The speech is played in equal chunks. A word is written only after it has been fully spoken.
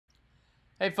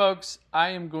Hey folks, I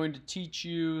am going to teach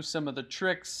you some of the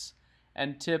tricks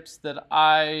and tips that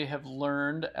I have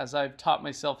learned as I've taught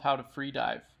myself how to free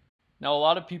dive. Now, a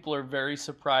lot of people are very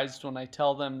surprised when I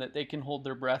tell them that they can hold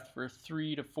their breath for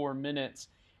 3 to 4 minutes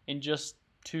in just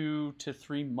 2 to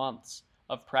 3 months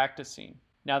of practicing.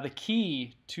 Now, the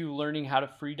key to learning how to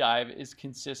free dive is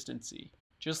consistency.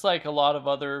 Just like a lot of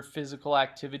other physical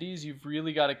activities, you've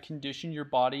really got to condition your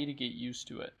body to get used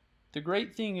to it. The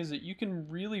great thing is that you can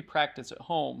really practice at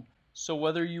home. So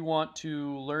whether you want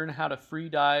to learn how to free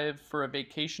dive for a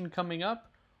vacation coming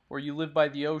up, or you live by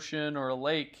the ocean or a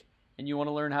lake and you want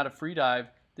to learn how to free dive,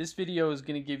 this video is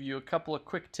going to give you a couple of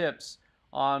quick tips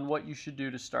on what you should do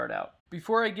to start out.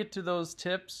 Before I get to those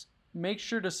tips, make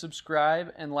sure to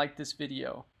subscribe and like this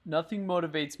video. Nothing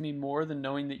motivates me more than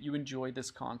knowing that you enjoy this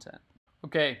content.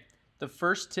 Okay, the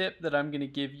first tip that I'm going to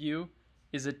give you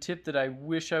is a tip that I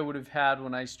wish I would have had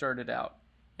when I started out.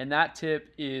 And that tip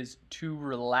is to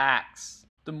relax.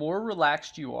 The more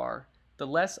relaxed you are, the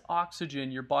less oxygen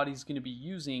your body's going to be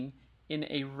using in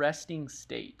a resting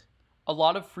state. A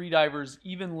lot of freedivers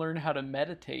even learn how to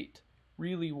meditate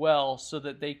really well so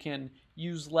that they can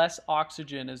use less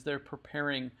oxygen as they're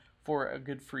preparing for a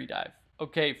good free dive.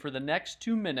 Okay, for the next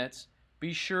 2 minutes,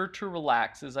 be sure to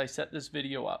relax as I set this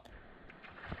video up.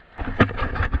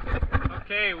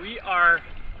 Okay, we are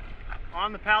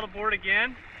on the paddleboard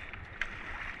again.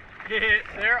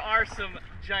 There are some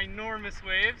ginormous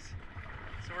waves,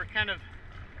 so we're kind of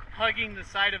hugging the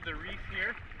side of the reef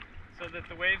here so that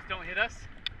the waves don't hit us.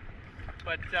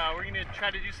 But we're going to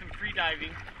try to do some free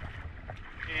diving,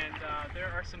 and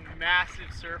there are some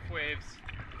massive surf waves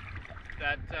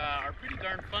that are pretty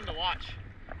darn fun to watch.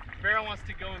 Vera wants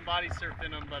to go and body surf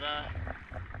in them, but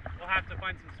we'll have to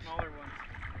find some smaller ones.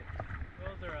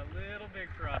 Those are a little big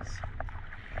for us.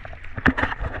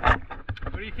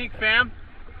 What do you think, fam?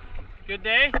 Good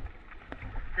day?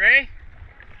 Gray?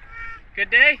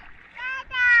 Good day?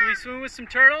 Should we swim with some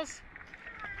turtles?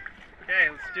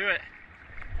 Okay, let's do it.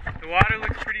 The water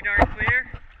looks pretty darn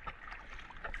clear.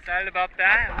 Excited about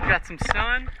that. We've got some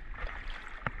sun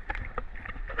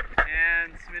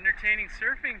and some entertaining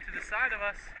surfing to the side of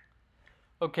us.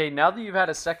 Okay, now that you've had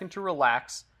a second to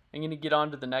relax, I'm going to get on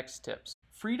to the next tips.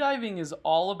 Freediving is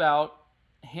all about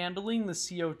handling the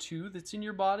CO2 that's in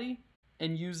your body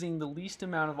and using the least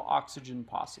amount of oxygen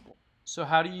possible. So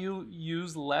how do you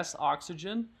use less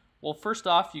oxygen? Well, first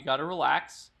off, you got to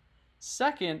relax.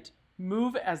 Second,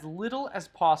 move as little as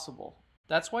possible.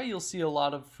 That's why you'll see a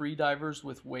lot of freedivers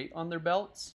with weight on their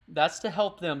belts. That's to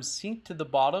help them sink to the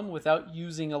bottom without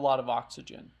using a lot of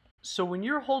oxygen. So when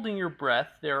you're holding your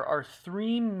breath, there are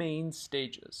 3 main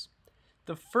stages.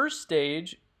 The first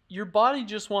stage, your body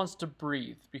just wants to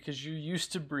breathe because you're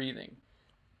used to breathing.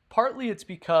 Partly it's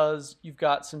because you've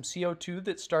got some CO2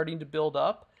 that's starting to build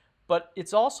up, but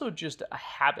it's also just a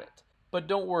habit. But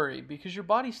don't worry, because your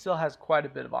body still has quite a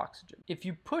bit of oxygen. If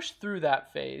you push through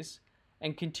that phase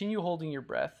and continue holding your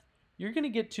breath, you're going to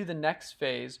get to the next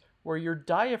phase where your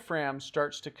diaphragm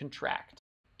starts to contract.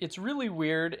 It's really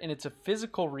weird, and it's a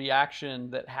physical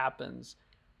reaction that happens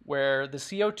where the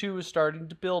CO2 is starting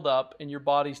to build up and your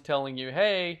body's telling you,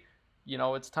 hey,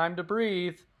 it's time to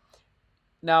breathe.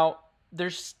 Now,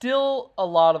 there's still a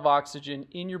lot of oxygen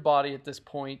in your body at this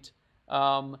point,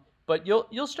 but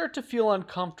you'll start to feel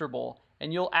uncomfortable,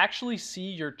 and you'll actually see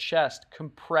your chest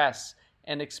compress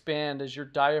and expand as your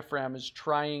diaphragm is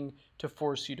trying to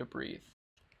force you to breathe.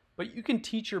 But you can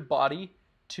teach your body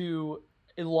to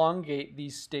elongate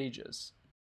these stages.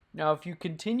 Now, if you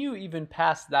continue even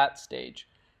past that stage,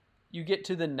 you get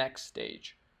to the next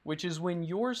stage, which is when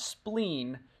your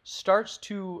spleen starts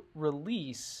to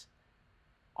release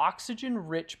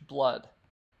oxygen-rich blood.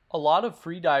 A lot of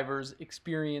freedivers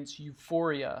experience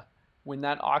euphoria when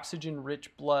that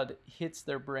oxygen-rich blood hits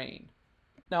their brain.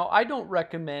 Now, I don't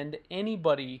recommend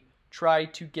anybody try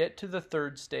to get to the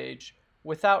third stage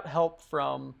without help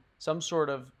from some sort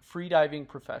of freediving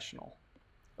professional.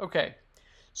 Okay,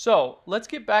 so let's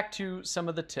get back to some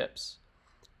of the tips.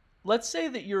 Let's say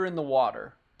that you're in the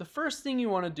water. The first thing you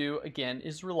want to do, again,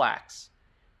 is relax.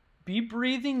 Be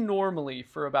breathing normally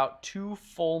for about 2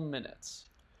 full minutes.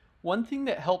 One thing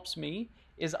that helps me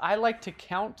is I like to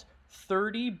count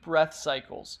 30 breath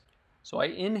cycles. So I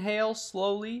inhale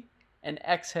slowly and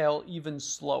exhale even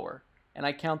slower. And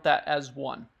I count that as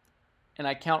 1. And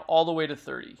I count all the way to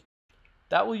 30.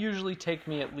 That will usually take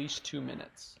me at least 2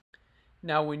 minutes.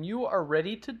 Now, when you are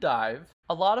ready to dive,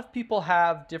 a lot of people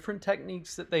have different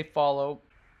techniques that they follow.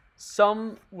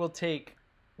 Some will take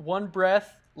 1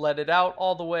 breath, let it out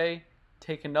all the way,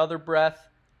 take another breath,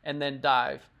 and then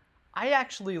dive. I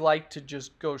actually like to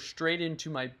just go straight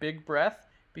into my big breath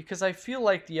because I feel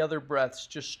like the other breaths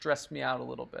just stress me out a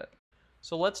little bit.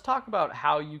 So let's talk about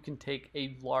how you can take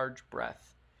a large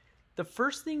breath. The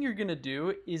first thing you're going to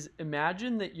do is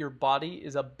imagine that your body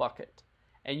is a bucket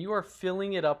and you are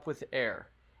filling it up with air.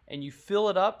 And you fill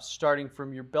it up starting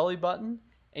from your belly button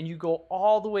and you go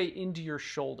all the way into your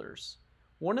shoulders.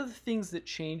 One of the things that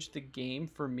changed the game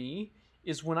for me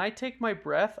is when I take my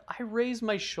breath, I raise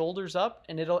my shoulders up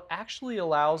and it actually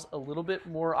allows a little bit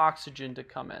more oxygen to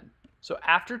come in. So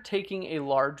after taking a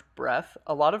large breath,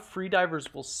 a lot of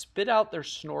freedivers will spit out their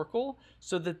snorkel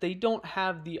so that they don't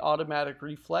have the automatic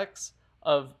reflex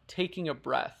of taking a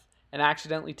breath and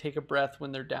accidentally take a breath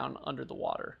when they're down under the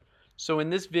water. So in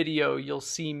this video, you'll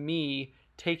see me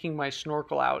taking my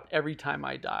snorkel out every time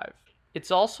I dive.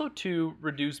 It's also to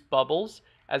reduce bubbles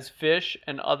as fish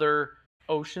and other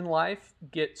ocean life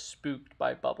get spooked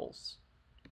by bubbles.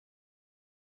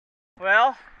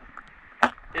 Well,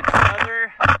 it's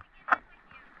another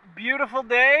beautiful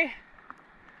day.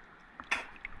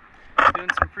 Doing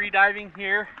some free diving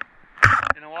here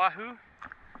in Oahu.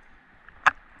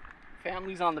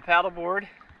 Family's on the paddleboard.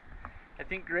 I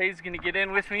think Gray's gonna get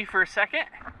in with me for a second.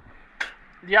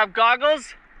 Do you have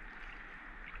goggles?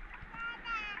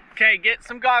 Okay, get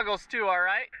some goggles too, all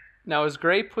right? Now, as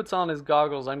Gray puts on his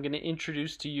goggles, I'm going to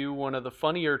introduce to you one of the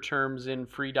funnier terms in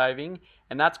freediving,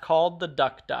 and that's called the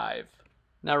duck dive.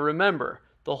 Now remember,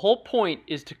 the whole point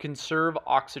is to conserve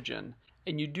oxygen,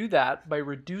 and you do that by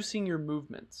reducing your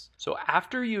movements. So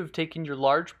after you have taken your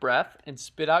large breath and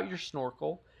spit out your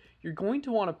snorkel, you're going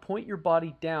to want to point your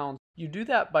body down. You do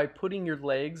that by putting your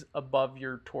legs above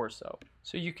your torso.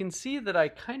 So you can see that I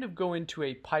kind of go into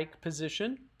a pike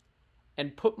position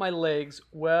and put my legs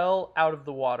well out of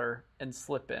the water and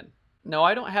slip in. Now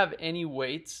I don't have any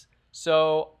weights,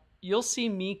 so you'll see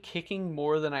me kicking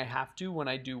more than I have to when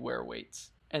I do wear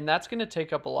weights. And that's going to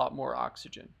take up a lot more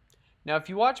oxygen. Now if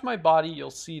you watch my body, you'll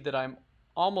see that I'm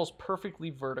almost perfectly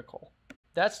vertical.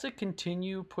 That's to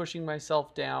continue pushing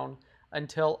myself down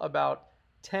until about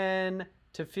 10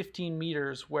 to 15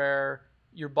 meters where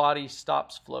your body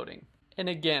stops floating. And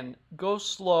again, go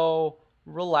slow,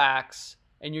 relax,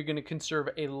 and you're going to conserve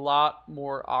a lot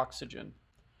more oxygen.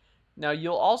 Now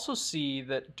you'll also see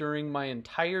that during my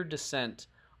entire descent,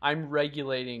 I'm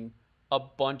regulating a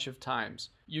bunch of times.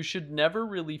 You should never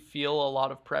really feel a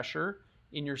lot of pressure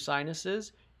in your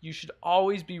sinuses. You should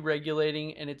always be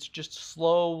regulating, and it's just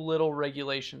slow little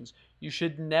regulations. You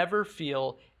should never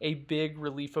feel a big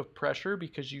relief of pressure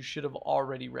because you should have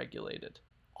already regulated.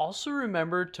 Also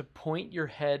remember to point your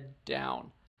head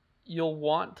down. You'll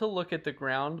want to look at the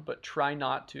ground, but try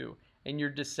not to, and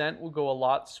your descent will go a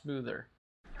lot smoother.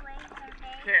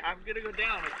 Okay, I'm gonna go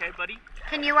down, okay, buddy?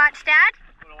 Can you watch, Dad?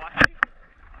 You wanna watch me?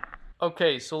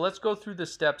 Okay, so let's go through the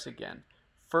steps again.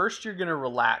 First, you're gonna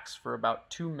relax for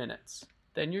about 2 minutes.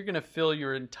 Then you're gonna fill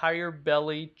your entire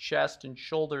belly, chest, and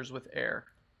shoulders with air.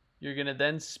 You're gonna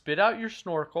then spit out your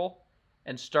snorkel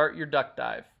and start your duck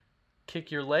dive.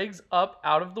 Kick your legs up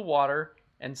out of the water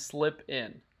and slip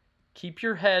in. Keep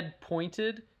your head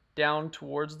pointed down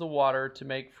towards the water to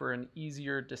make for an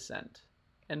easier descent.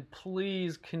 And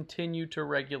please continue to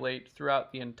regulate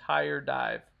throughout the entire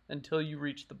dive until you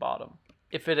reach the bottom.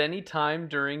 If at any time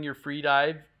during your free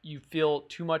dive you feel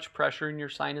too much pressure in your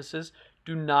sinuses,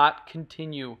 do not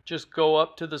continue. Just go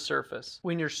up to the surface.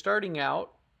 When you're starting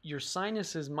out, your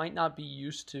sinuses might not be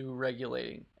used to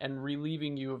regulating and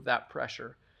relieving you of that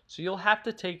pressure. So you'll have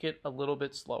to take it a little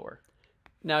bit slower.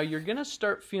 Now you're going to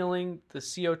start feeling the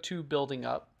CO2 building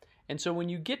up. And so when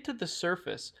you get to the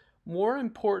surface, more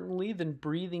importantly than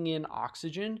breathing in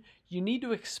oxygen, you need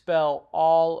to expel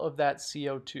all of that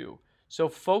CO2. So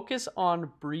focus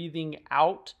on breathing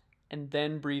out and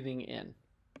then breathing in.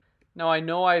 Now I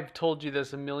know I've told you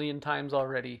this a million times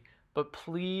already, but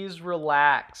please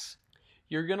relax.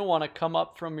 You're going to want to come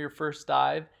up from your first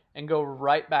dive and go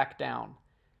right back down.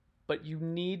 But you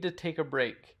need to take a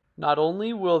break. Not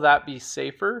only will that be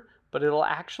safer, but it'll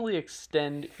actually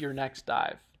extend your next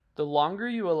dive. The longer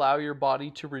you allow your body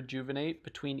to rejuvenate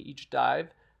between each dive,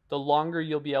 the longer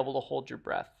you'll be able to hold your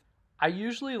breath. I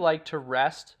usually like to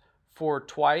rest for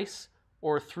twice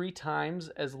or 3 times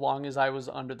as long as I was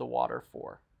under the water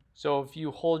for. So if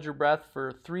you hold your breath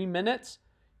for 3 minutes,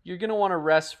 you're going to want to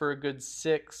rest for a good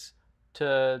 6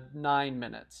 to 9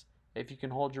 minutes. If you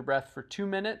can hold your breath for 2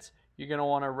 minutes, you're going to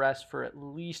want to rest for at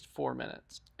least 4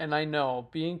 minutes. And I know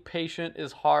being patient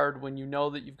is hard when you know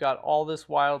that you've got all this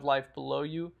wildlife below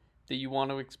you that you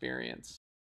want to experience.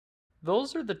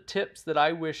 Those are the tips that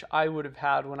I wish I would have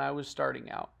had when I was starting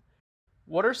out.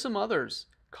 What are some others?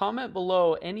 Comment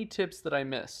below any tips that I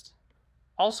missed.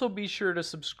 Also be sure to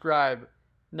subscribe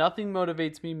Nothing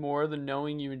motivates me more than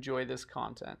knowing you enjoy this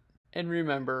content. And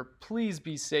remember, please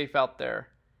be safe out there.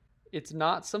 It's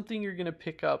not something you're going to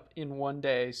pick up in one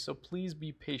day, so please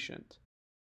be patient.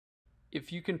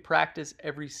 If you can practice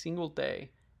every single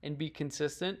day and be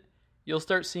consistent, you'll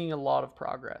start seeing a lot of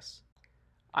progress.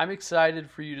 I'm excited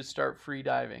for you to start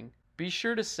freediving. Be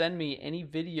sure to send me any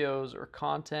videos or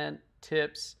content,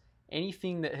 tips,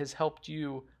 anything that has helped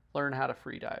you learn how to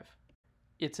freedive.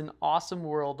 It's an awesome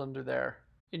world under there.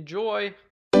 Enjoy!